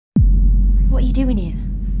What are you doing here?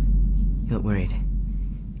 You look worried.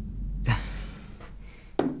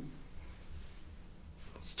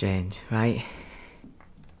 Strange, right?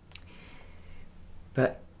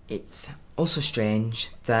 But it's also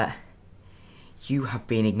strange that you have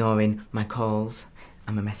been ignoring my calls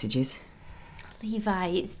and my messages. Levi,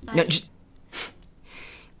 it's... No, just...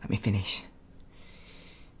 Let me finish.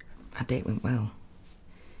 Our date went well,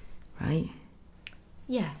 right?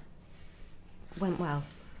 Yeah, went well.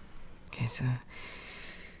 Okay, so...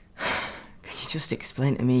 Can you just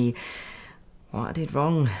explain to me what I did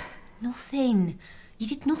wrong? Nothing. You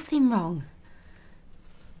did nothing wrong.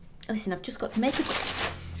 Listen, I've just got to make a...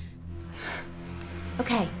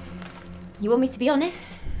 Okay, you want me to be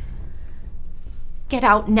honest? Get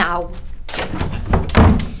out now.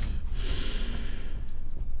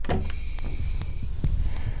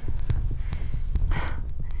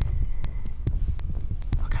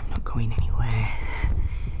 Look, I'm not going anywhere.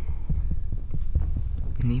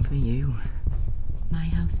 Neither are you. My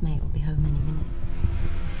housemate will be home any minute.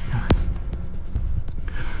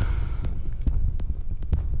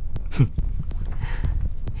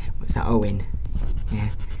 What's that, Owen? Yeah.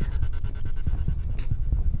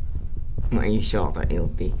 Are you sure that he'll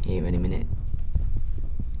be here any minute?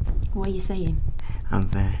 What are you saying?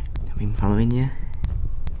 I've been following you.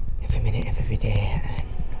 Every minute of every day. And...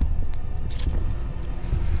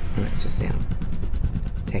 Right, just say I'm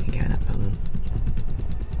taking care of that problem.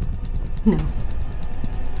 No.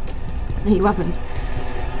 No, you haven't.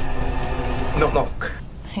 Knock, knock.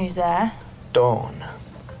 Who's there? Dawn.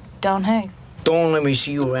 Dawn who? Dawn, let me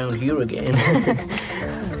see you around here again.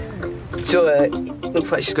 So,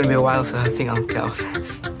 looks like she's going to be a while, so I think I'll get off.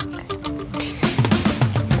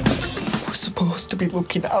 I was supposed to be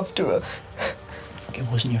looking after her. It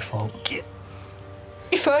wasn't your fault.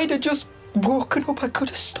 If I'd have just woken up, I could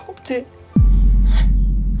have stopped it.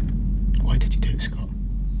 Why did you do it, Scott?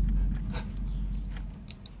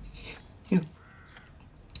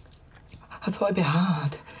 I thought it'd be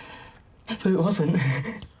hard, but it wasn't.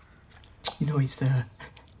 You know, it's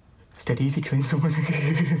dead easy killing someone.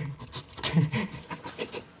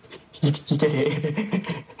 you did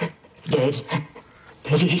it. Dead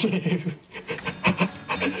easy.